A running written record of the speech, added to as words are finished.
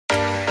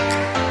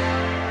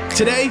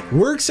Today,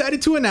 we're excited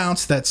to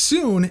announce that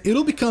soon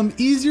it'll become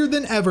easier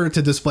than ever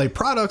to display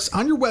products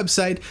on your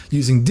website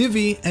using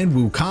Divi and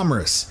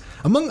WooCommerce.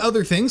 Among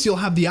other things, you'll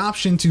have the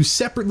option to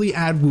separately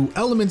add Woo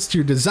elements to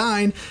your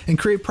design and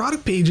create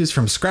product pages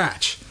from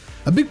scratch.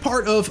 A big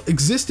part of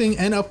existing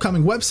and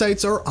upcoming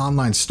websites are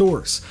online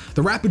stores.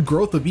 The rapid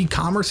growth of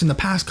e-commerce in the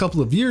past couple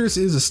of years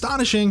is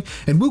astonishing,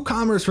 and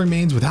WooCommerce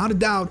remains without a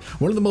doubt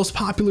one of the most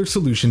popular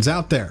solutions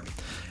out there.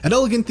 At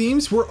Elegant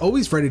Themes, we're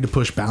always ready to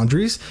push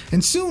boundaries,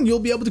 and soon you'll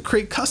be able to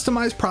create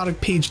customized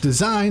product page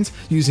designs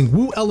using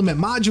Woo element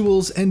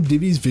modules and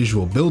Divi's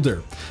visual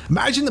builder.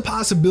 Imagine the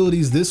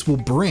possibilities this will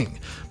bring.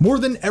 More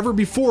than ever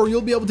before,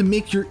 you'll be able to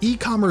make your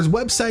e-commerce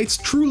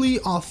websites truly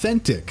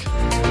authentic.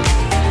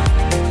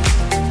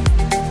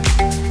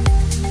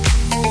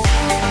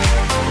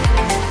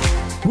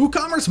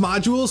 WooCommerce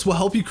modules will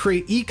help you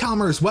create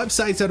e-commerce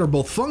websites that are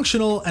both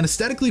functional and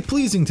aesthetically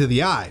pleasing to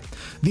the eye.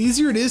 The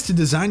easier it is to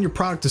design your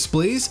product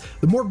displays,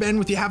 the more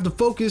bandwidth you have to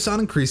focus on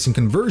increasing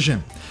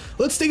conversion.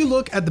 Let's take a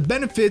look at the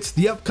benefits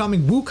the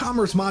upcoming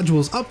WooCommerce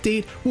modules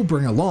update will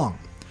bring along.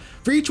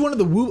 For each one of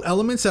the Woo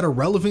elements that are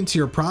relevant to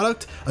your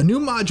product, a new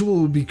module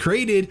will be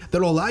created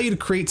that will allow you to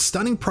create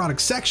stunning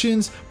product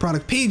sections,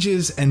 product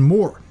pages, and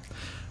more.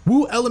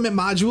 Woo element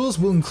modules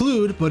will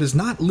include, but is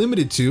not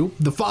limited to,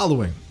 the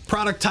following: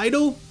 product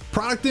title,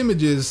 product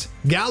images,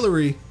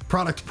 gallery,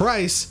 product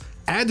price,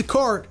 add to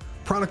cart,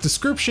 product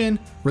description,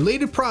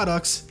 related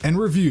products, and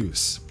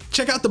reviews.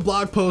 Check out the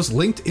blog post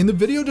linked in the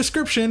video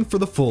description for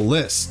the full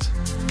list.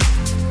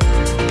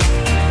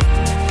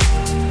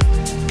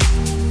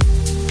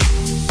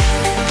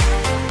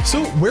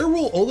 So where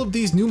will all of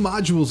these new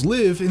modules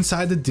live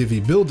inside the Divi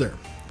builder?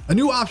 A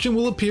new option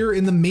will appear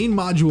in the main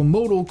module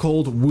modal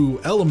called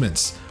Woo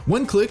Elements.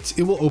 When clicked,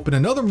 it will open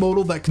another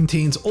modal that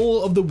contains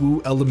all of the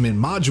Woo element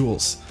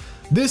modules.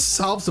 This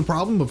solves the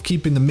problem of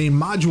keeping the main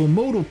module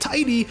modal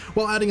tidy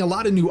while adding a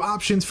lot of new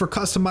options for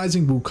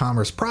customizing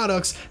WooCommerce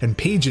products and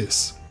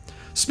pages.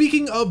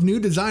 Speaking of new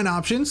design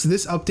options,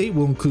 this update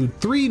will include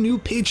 3 new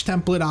page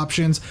template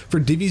options for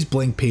Divi's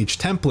blank page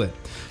template.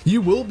 You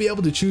will be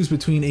able to choose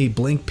between a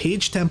blank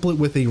page template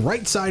with a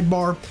right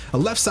sidebar, a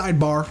left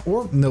sidebar,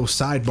 or no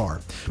sidebar,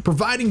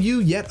 providing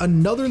you yet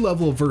another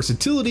level of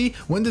versatility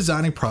when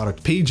designing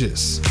product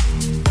pages.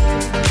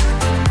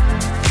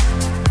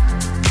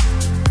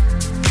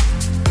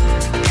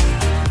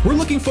 We're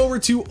looking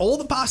forward to all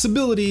the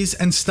possibilities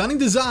and stunning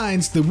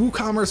designs the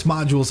WooCommerce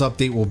modules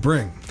update will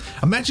bring.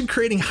 Imagine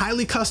creating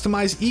highly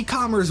customized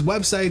e-commerce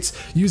websites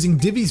using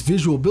Divi's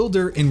visual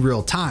builder in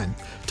real time.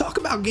 Talk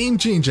about game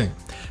changing.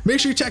 Make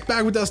sure you check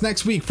back with us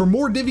next week for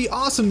more Divi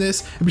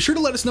awesomeness, and be sure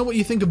to let us know what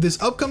you think of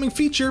this upcoming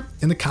feature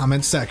in the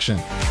comments section.